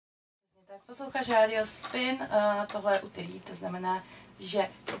Tak posloucháš Radio Spin, tohle je úterý, to znamená, že je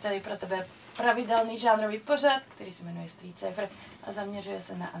tady pro tebe pravidelný žánrový pořad, který se jmenuje Cypher a zaměřuje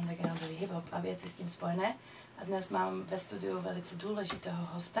se na undergroundový hip-hop a věci s tím spojené. A dnes mám ve studiu velice důležitého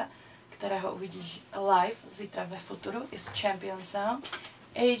hosta, kterého uvidíš live zítra ve Futuru, is Champion Sound.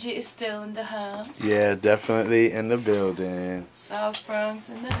 AG is still in the house. Yeah, definitely in the building. South Bronx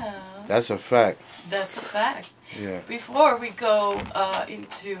in the house. That's a fact. That's a fact. Yeah. Before we go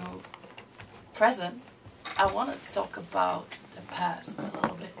into present, I want to talk about the past a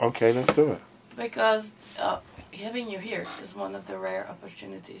little bit. Okay, let's do it. Because having you here is one of the rare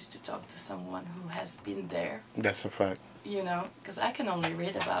opportunities to talk to someone who has been there. That's a fact. You know, because I can only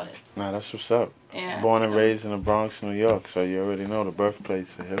read about it. Nah, that's what's up. Yeah. Born and raised in the Bronx, New York, so you already know the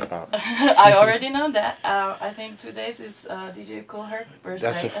birthplace of hip-hop. I already know that. I think today's is DJ Kool Herc's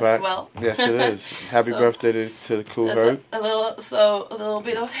birthday That's a fact. as well. Yes, it is. Happy birthday to the Kool Herc. A little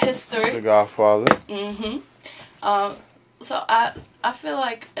bit of history. The Godfather. Mm-hmm. So I feel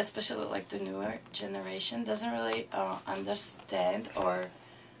like, especially like the newer generation, doesn't really understand or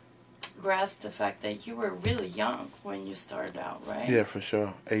grasp the fact that you were really young when you started out, right? Yeah, for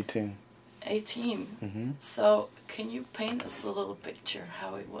sure. 18. 18. Mm-hmm. So can you paint us a little picture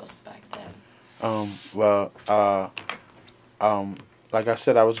how it was back then? Like I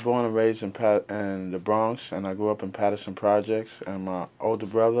said, I was born and raised in the Bronx, and I grew up in Patterson Projects. And my older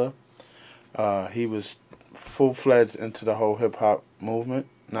brother, he was full-fledged into the whole hip-hop movement,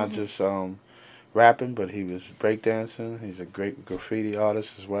 not Mm-hmm. just rapping, but he was breakdancing. He's a great graffiti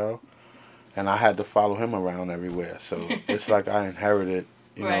artist as well. And I had to follow him around everywhere. So it's like I inherited,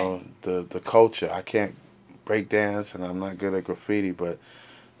 you know, the culture. I can't break dance and I'm not good at graffiti, but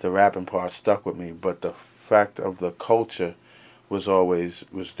the rapping part stuck with me. But the fact of the culture was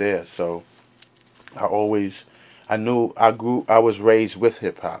there. So I was raised with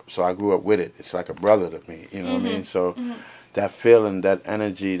hip hop. So I grew up with it. It's like a brother to me, you know what I mean? So that feeling, that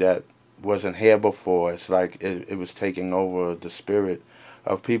energy that wasn't here before, it's like it was taking over the spirit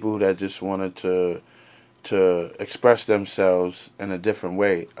of people that just wanted to express themselves in a different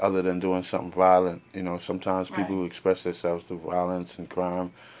way other than doing something violent. You know, sometimes people express themselves through violence and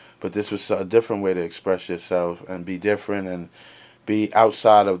crime, but this was a different way to express yourself and be different and be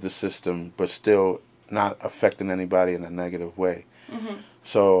outside of the system but still not affecting anybody in a negative way. Mm-hmm.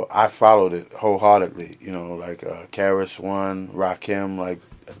 So I followed it wholeheartedly, you know, like Karis One, Rakim, like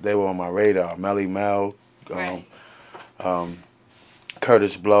they were on my radar. Melly Mel,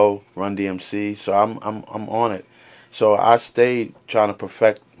 Curtis Blow, Run DMC. So I'm on it. So I stayed trying to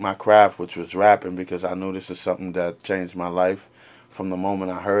perfect my craft, which was rapping, because I knew this is something that changed my life from the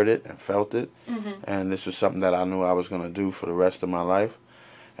moment I heard it and felt it. Mm-hmm. And this was something that I knew I was going to do for the rest of my life.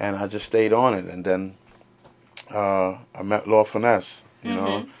 And I just stayed on it. And then I met Lord Finesse, you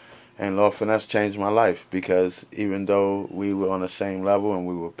know. And Lord Finesse changed my life, because even though we were on the same level and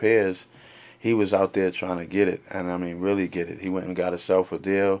we were peers, he was out there trying to get it, and I mean really get it. He went and got himself a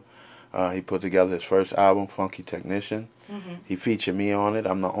deal. He put together his first album, Funky Technician. Mm-hmm. He featured me on it.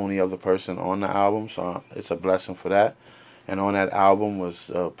 I'm the only other person on the album, so it's a blessing for that. And on that album was,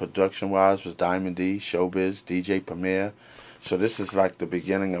 production-wise, was Diamond D, Showbiz, DJ Premier. So this is like the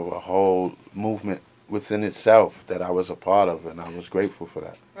beginning of a whole movement within itself that I was a part of, and I was grateful for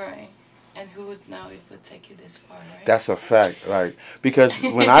that. Right. And who would know it would take you this far, right? That's a fact, like, because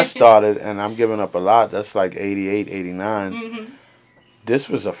when I started, and I'm giving up a lot, that's like 88, 89, this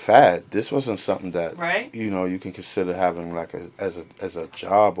was a fad. This wasn't something that, you know, you can consider having like as a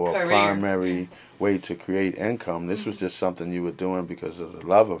job or a primary way to create income. This was just something you were doing because of the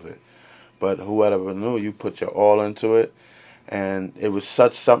love of it. But whoever knew, you put your all into it. And it was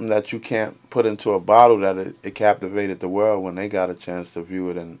something that you can't put into a bottle, that it captivated the world when they got a chance to view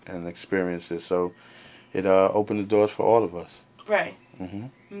it and experience it. So it opened the doors for all of us. Right.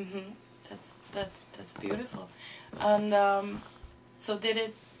 That's beautiful. And so did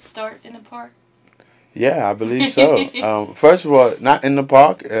it start in the park? Yeah, I believe so. First of all, not in the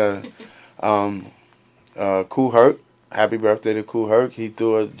park. Kool Herc, happy birthday to Kool Herc. He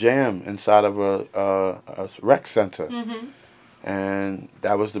threw a jam inside of a rec center. And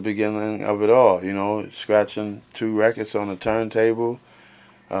that was the beginning of it all, you know, scratching 2 records on a turntable.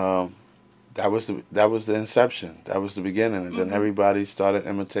 That was the inception. That was the beginning, and then everybody started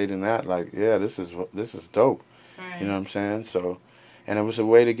imitating that. Like, yeah, this is dope. Right. You know what I'm saying? So, and it was a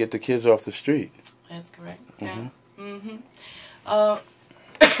way to get the kids off the street. That's correct. Yeah.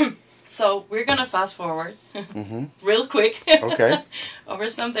 So we're gonna fast forward, real quick. Okay. Over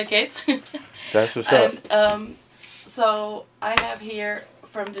some decades. That's what's up. And, so I have here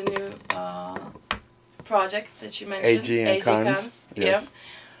from the new project that you mentioned, AG and Cons. Yeah.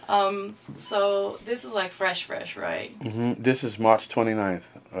 So this is like fresh, right? This is March 29th.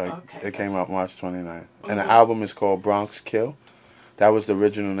 Like, Okay, it came out March 29th. And the album is called Bronx Kill. That was the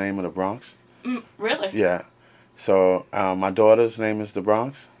original name of the Bronx. Really? Yeah. So my daughter's name is the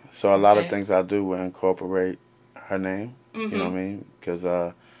Bronx. So a lot of things I do will incorporate her name. You know what I mean?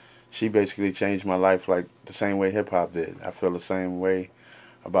 Because she basically changed my life like the same way hip-hop did. I feel the same way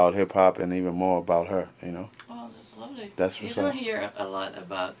about hip-hop and even more about her, you know? Oh, that's lovely. That's you what's don't up. hear a lot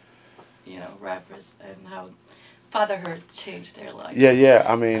about, you know, rappers and how fatherhood changed their life. Yeah.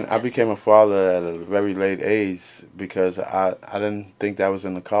 I mean, I became a father at a very late age because I didn't think that was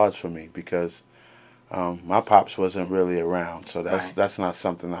in the cards for me because my pops wasn't really around. So that's not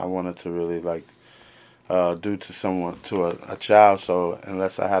something I wanted to really like do to someone, to a child. So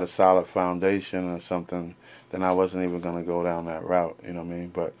unless I had a solid foundation or something, then I wasn't even going to go down that route, you know what I mean?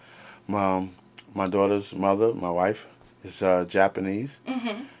 But my daughter's mother, my wife, is Japanese,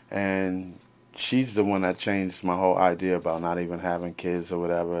 and she's the one that changed my whole idea about not even having kids or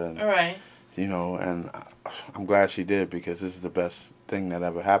whatever. And, you know, and I'm glad she did because this is the best thing that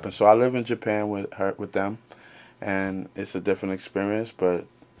ever happened. So I live in Japan with them, and it's a different experience, but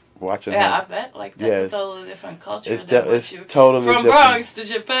watching I bet. Like, that's a totally different culture it's than what you... totally From different. Bronx to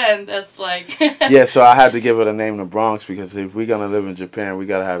Japan, that's like... Yeah, so I had to give her the name the Bronx because if we're going to live in Japan, we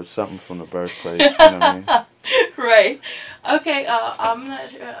got to have something from the birthplace, you know what I mean? Right. Okay, I'm not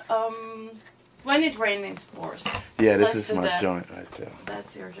sure... When it rains, it pours. Yeah, this is my joint right there.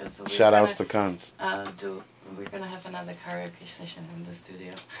 That's your joint. So shout outs to Cons. We're gonna have another karaoke session in the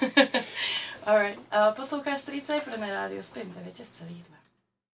studio. Alright. Posloucháš Street Cypher na rádiu Spin 962.